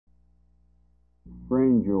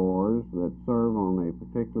grand jurors that serve on a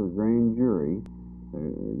particular grand jury.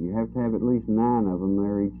 You have to have at least 9 of them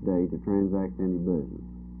there each day to transact any business.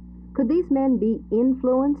 Could these men be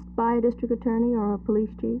influenced by a district attorney or a police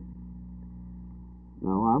chief?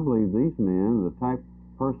 No, I believe these men, the type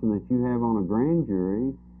of person that you have on a grand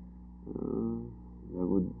jury that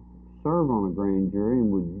would serve on a grand jury and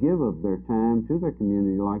would give up their time to their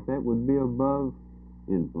community like that, would be above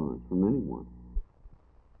influence from anyone.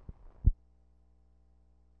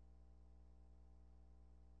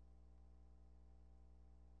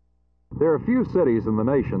 There are few cities in the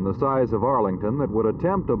nation the size of Arlington that would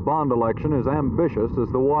attempt a bond election as ambitious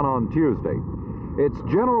as the one on Tuesday. It's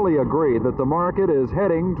generally agreed that the market is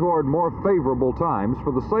heading toward more favorable times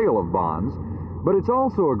for the sale of bonds, but it's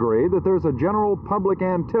also agreed that there's a general public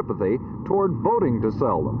antipathy toward voting to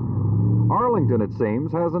sell them. Arlington, it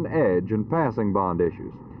seems, has an edge in passing bond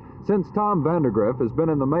issues. Since Tom Vandergriff has been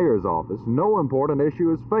in the mayor's office, no important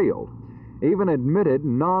issue has failed. Even admitted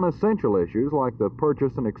non-essential issues like the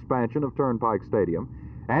purchase and expansion of Turnpike Stadium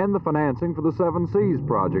and the financing for the Seven Seas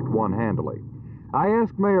project won handily. I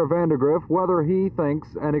asked Mayor Vandergriff whether he thinks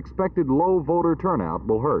an expected low voter turnout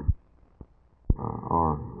will hurt.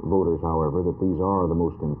 Our voters, however, that these are the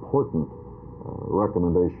most important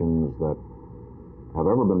recommendations that have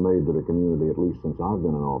ever been made to the community, at least since I've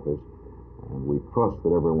been in office, and we trust that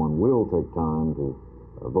everyone will take time to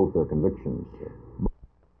vote their convictions.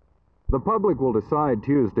 The public will decide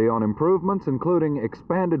Tuesday on improvements including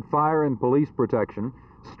expanded fire and police protection,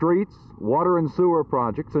 streets, water and sewer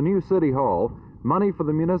projects, a new city hall, money for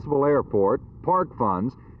the municipal airport, park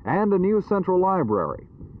funds, and a new central library.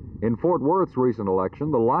 In Fort Worth's recent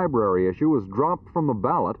election, the library issue was dropped from the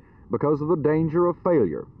ballot because of the danger of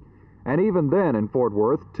failure. And even then in Fort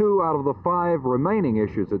Worth, 2 out of the 5 remaining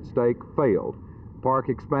issues at stake failed: park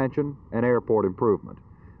expansion and airport improvement.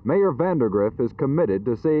 Mayor Vandergriff is committed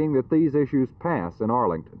to seeing that these issues pass in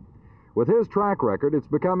Arlington. With his track record, it's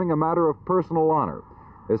becoming a matter of personal honor,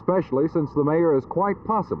 especially since the mayor is quite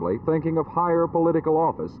possibly thinking of higher political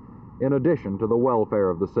office in addition to the welfare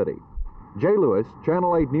of the city. Jay Lewis,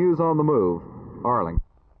 Channel 8 News on the Move, Arlington.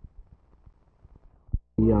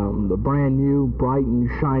 The brand new, bright and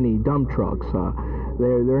shiny dump trucks,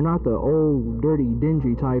 they're not the old, dirty,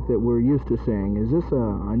 dingy type that we're used to seeing. Is this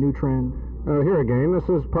a new trend? Here again, this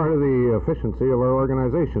is part of the efficiency of our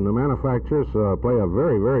organization. The manufacturers play a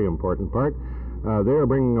very, very important part. They are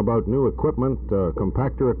bringing about new equipment,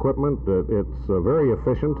 compactor equipment. It's very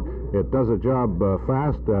efficient. It does a job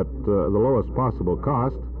fast at the lowest possible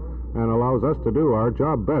cost and allows us to do our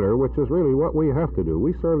job better, which is really what we have to do.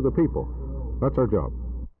 We serve the people. That's our job.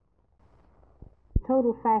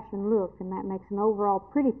 Total fashion look, and that makes an overall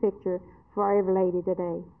pretty picture for every lady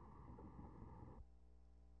today.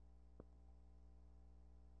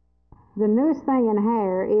 The newest thing in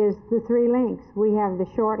hair is the 3 lengths. We have the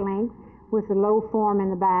short length with the low form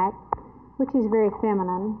in the back, which is very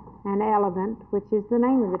feminine, and elegant, which is the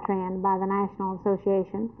name of the trend by the National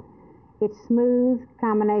Association. It's smooth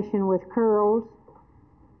combination with curls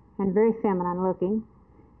and very feminine looking.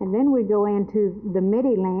 And then we go into the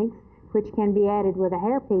midi length, which can be added with a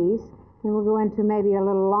hairpiece. Then we'll go into maybe a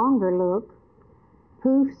little longer look.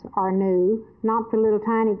 Poofs are new, not the little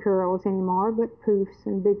tiny curls anymore, but poofs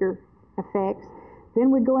and bigger effects.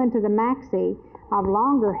 Then we go into the maxi of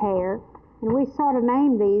longer hair, and we sort of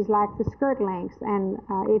name these like the skirt lengths. And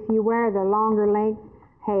if you wear the longer length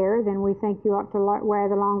hair, then we think you ought to wear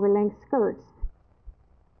the longer length skirts.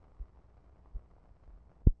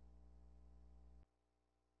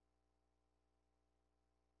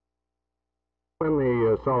 In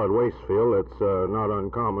the solid waste field, it's not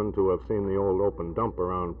uncommon to have seen the old open dump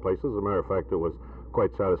around places. As a matter of fact, it was quite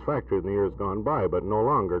satisfactory in the years gone by, but no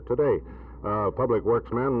longer today. Public works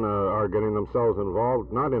men are getting themselves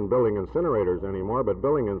involved not in building incinerators anymore, but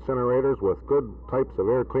building incinerators with good types of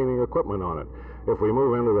air cleaning equipment on it. If we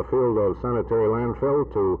move into the field of sanitary landfill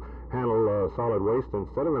to handle solid waste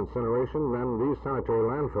instead of incineration, then these sanitary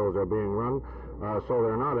landfills are being run so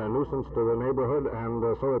they're not a nuisance to the neighborhood, and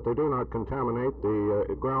so that they do not contaminate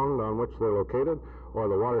the ground on which they're located or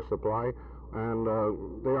the water supply. And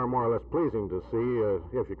they are more or less pleasing to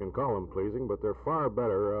see, if you can call them pleasing, but they're far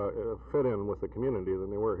better fit in with the community than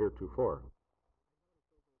they were heretofore.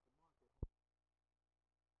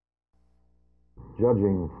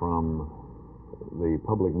 Judging from the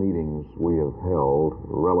public meetings we have held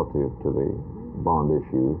relative to the bond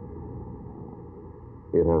issue,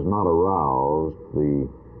 it has not aroused the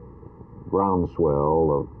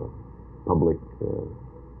groundswell of public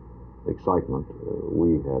excitement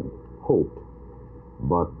we had hoped.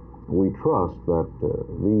 But we trust that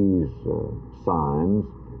these signs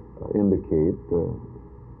indicate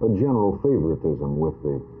a general favoritism with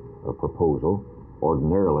the proposal.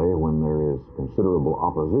 Ordinarily, when there is considerable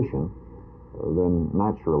opposition, then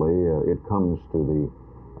naturally it comes to the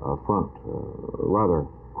front rather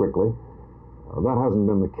quickly. That hasn't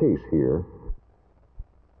been the case here.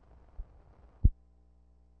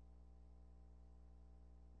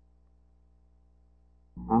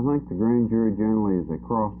 I think the grand jury generally is a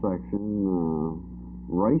cross-section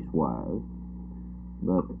race-wise,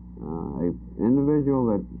 but an individual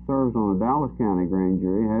that serves on a Dallas County grand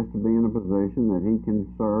jury has to be in a position that he can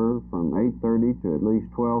serve from 8:30 to at least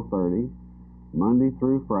 12:30, Monday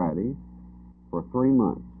through Friday, for 3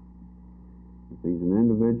 months. If he's an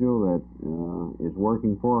individual that is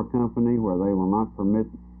working for a company where they will not permit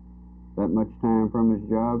that much time from his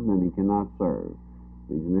job, then he cannot serve.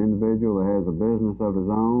 If he's an individual that has a business of his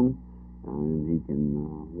own, and he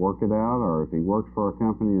can work it out, or if he works for a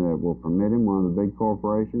company that will permit him, one of the big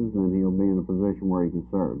corporations, then he'll be in a position where he can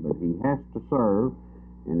serve. But he has to serve,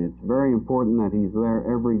 and it's very important that he's there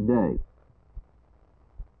every day.